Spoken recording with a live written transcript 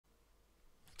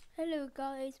Hello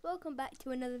guys, welcome back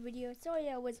to another video. Sorry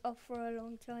I was off for a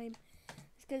long time.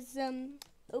 It's because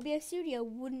OBS Studio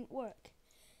wouldn't work.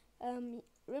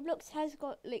 Roblox has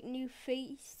got like new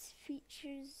face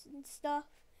features and stuff.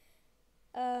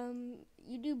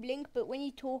 You do blink, but when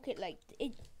you talk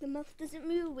the mouth doesn't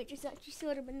move, which is actually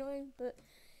sort of annoying, but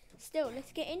still,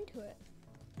 let's get into it.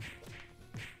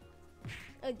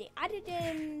 Oh, they added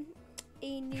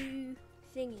a new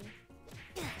thingy,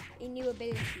 a new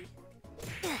ability.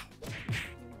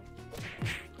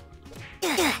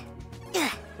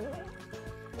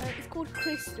 It's called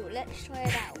Crystal. Let's try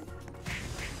it out.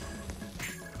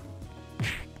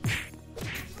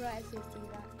 Right, let's do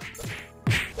that.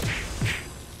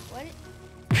 What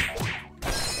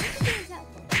is that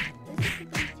for? What is this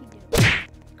ability do?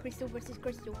 Crystal versus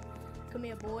Crystal. Come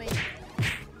here, boy.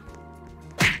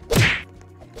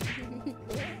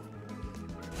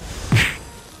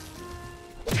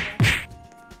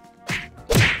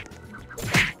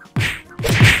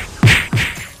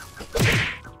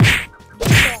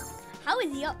 How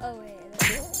is he up? Oh wait,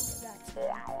 that's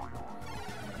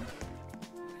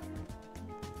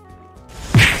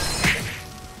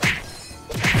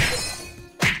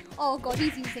oh god,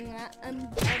 he's using that.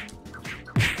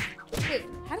 Wait,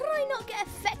 how did I not get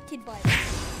affected by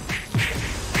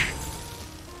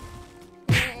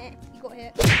that? You got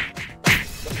hit.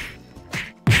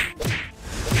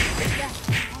 Yeah,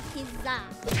 what is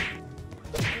that?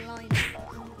 Line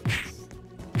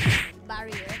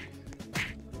barrier.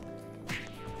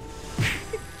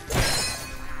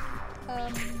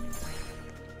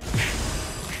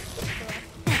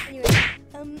 Anyway,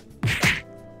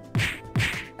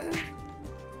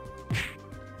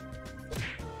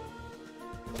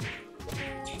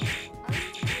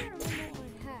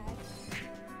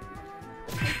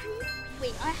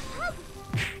 wait, I have.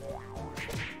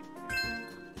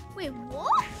 Wait,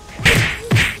 what?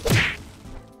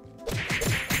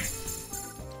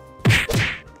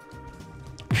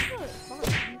 Oh, it's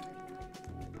fine.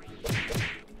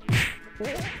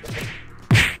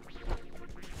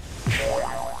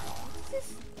 What's this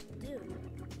do?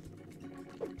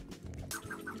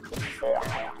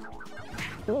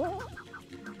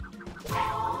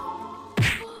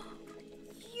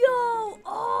 Yo!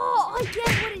 Oh, I get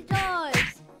what it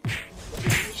does.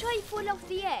 If you try to fall off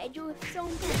the edge, or if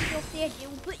someone pushes you off the edge, it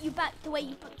will put you back the way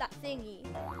you put that thingy.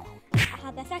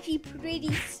 That's actually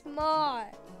pretty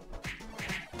smart.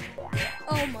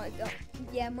 Oh my god.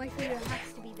 Yeah, my favorite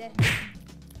has to be this.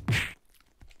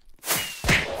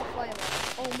 Firework.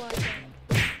 Oh my god.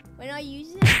 When I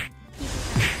use it, people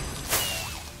can.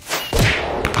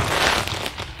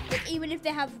 Like, even if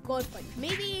they have God punch.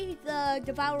 Maybe the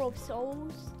Devourer of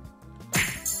Souls.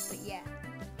 But yeah.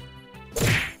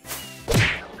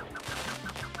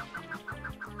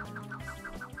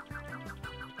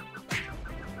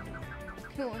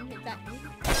 Come on, hit that one.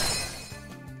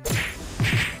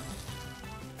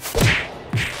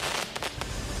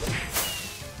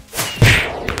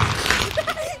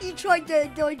 He tried to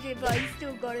dodge it, but I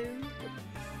still got him.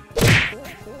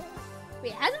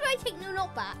 Wait, how did I take no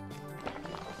knockback?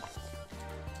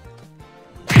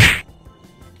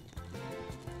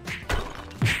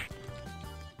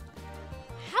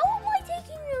 How am I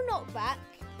taking no knockback?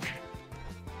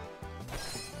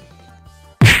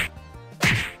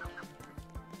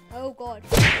 Oh god.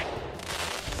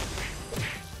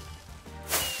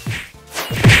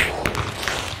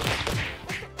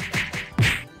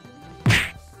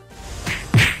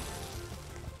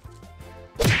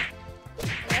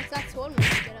 That's one way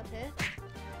to get up here.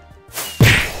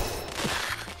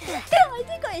 I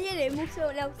think I hit him, or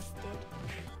someone else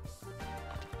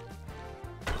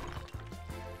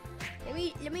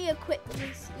did. Let me equip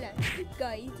this. Look,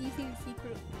 guys, you see the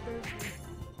secret version.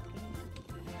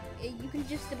 You can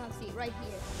just about see it right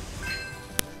here.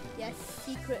 Yes,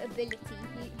 secret ability.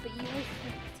 But you won't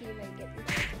have to get this.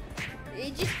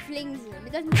 It just flings them.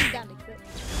 It doesn't do damage, but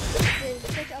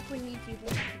set it up on YouTube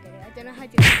and how to get it. I don't know how to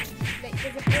do it. Like,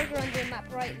 there's a burger on the map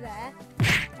right there,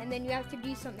 and then you have to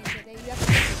do something with it. You have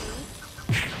to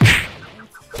and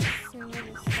some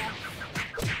other stuff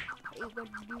that you got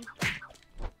to do.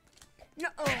 No.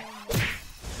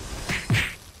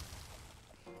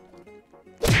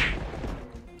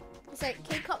 It's like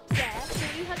K-Cups there. So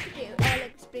what you have to do, I'll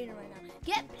explain it right now.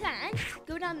 Get plants,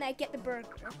 go down there, get the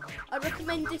burger. I'd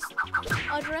recommend this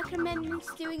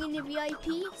doing in the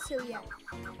VIP, so yeah.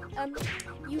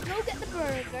 You go get the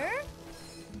burger,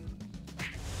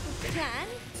 the plant,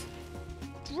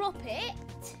 drop it,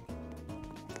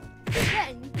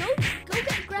 then go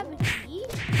get gravity,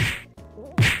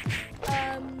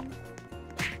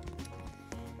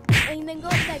 and then go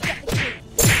up there, get the key.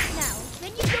 Now,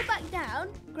 then you go back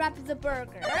grab the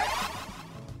burger.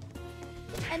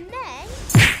 And then,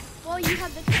 while you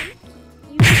have the cake,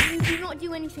 you do not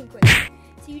do anything with it.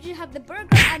 So you just have the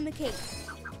burger and the cake.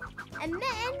 And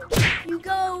then, you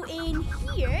go in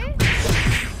here, and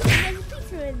there's a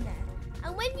pizza in there.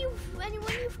 And when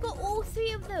you've got all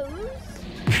three of those,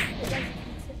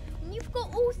 when you've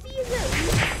got all three of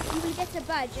those, you will get a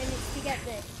badge, and it's to get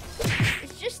this.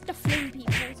 It's just to fling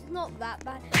people. It's not that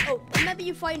bad. Oh, maybe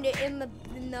you find it in the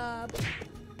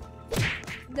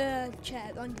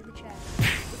chair, under the chair.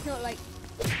 It's not like.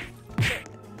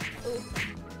 Oh.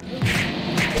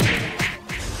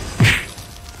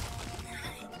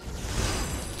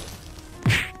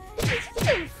 It's just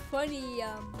so funny.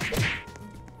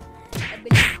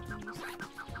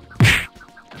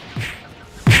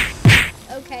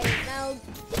 Okay, now.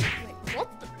 Wait, what?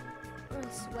 I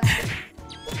swear.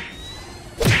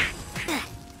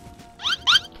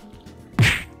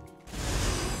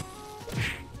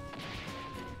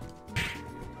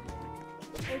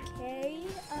 Okay,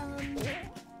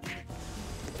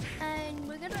 and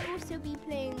we're gonna also be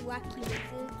playing Wacky Wizards.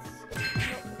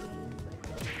 Not the game,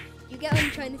 but you get what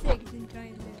I'm trying to say, because I'm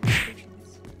trying to potions.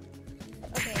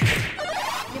 Okay,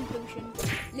 Limp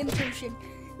Potion.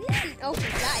 Okay,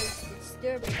 that is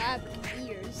disturbing. I have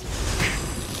ears.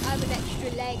 I have an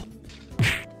extra leg.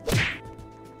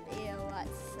 Ew, that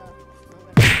sucks.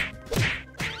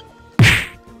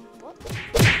 What?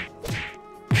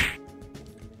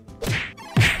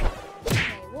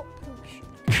 What potion?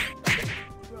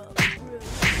 Bro.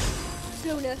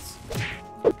 Slowness.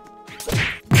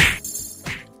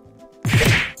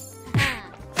 Haha.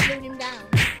 Slowed him down.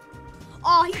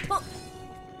 Oh, he put.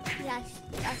 Yes,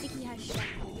 I think he has shot.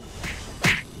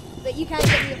 But you can't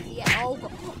get me up yet. Oh,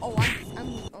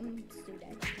 I'm still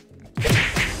dead.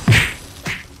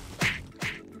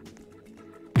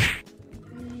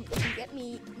 Get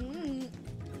me.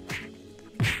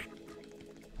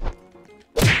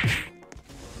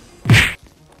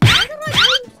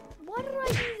 Why did I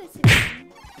do this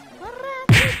again? What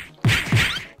happened?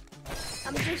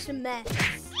 I'm just a mess.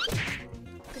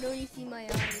 I can only see my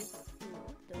eyes.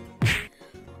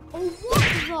 Oh, what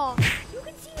the? You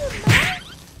can see your mouth?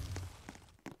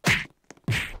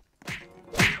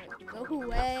 Go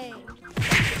away.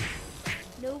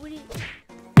 Nobody.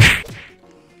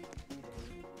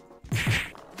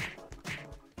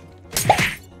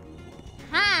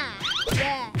 Ha!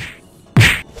 Yeah.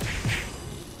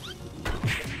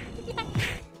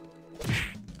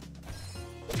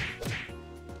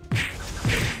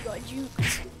 Got juked.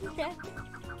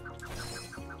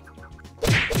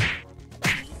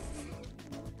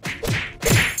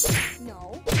 No.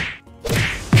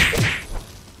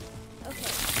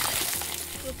 Okay.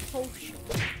 Repulsion.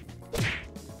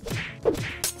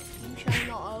 You shall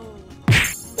not own.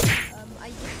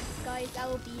 Guys, that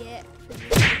will be it for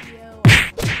this video.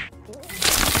 Oh,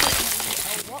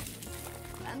 what?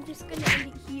 I'm just gonna end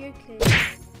it here because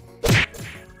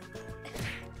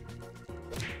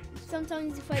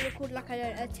sometimes if I record like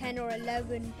a 10 or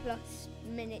 11 plus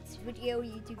minutes video,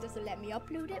 YouTube doesn't let me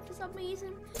upload it for some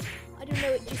reason. I don't know,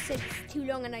 it just says it's too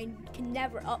long and I can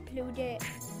never upload it.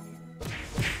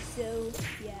 So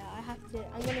yeah,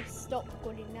 I'm gonna stop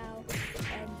recording now.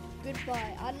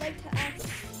 Goodbye. I'd like to ask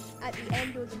at the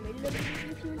end or the middle of the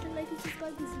video if you want to like and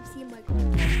subscribe, because you've seen my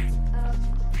content.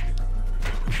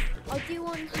 I'll do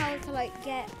one how to like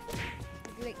get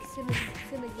like some of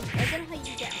these. I don't know how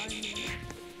you get on.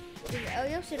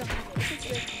 I also don't have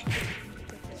it.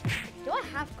 Do I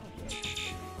have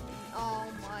content? Oh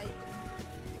my.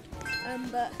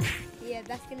 But yeah,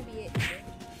 that's gonna be it.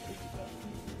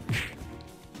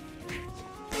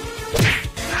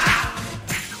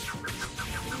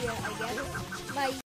 Yeah, I guess. Bye.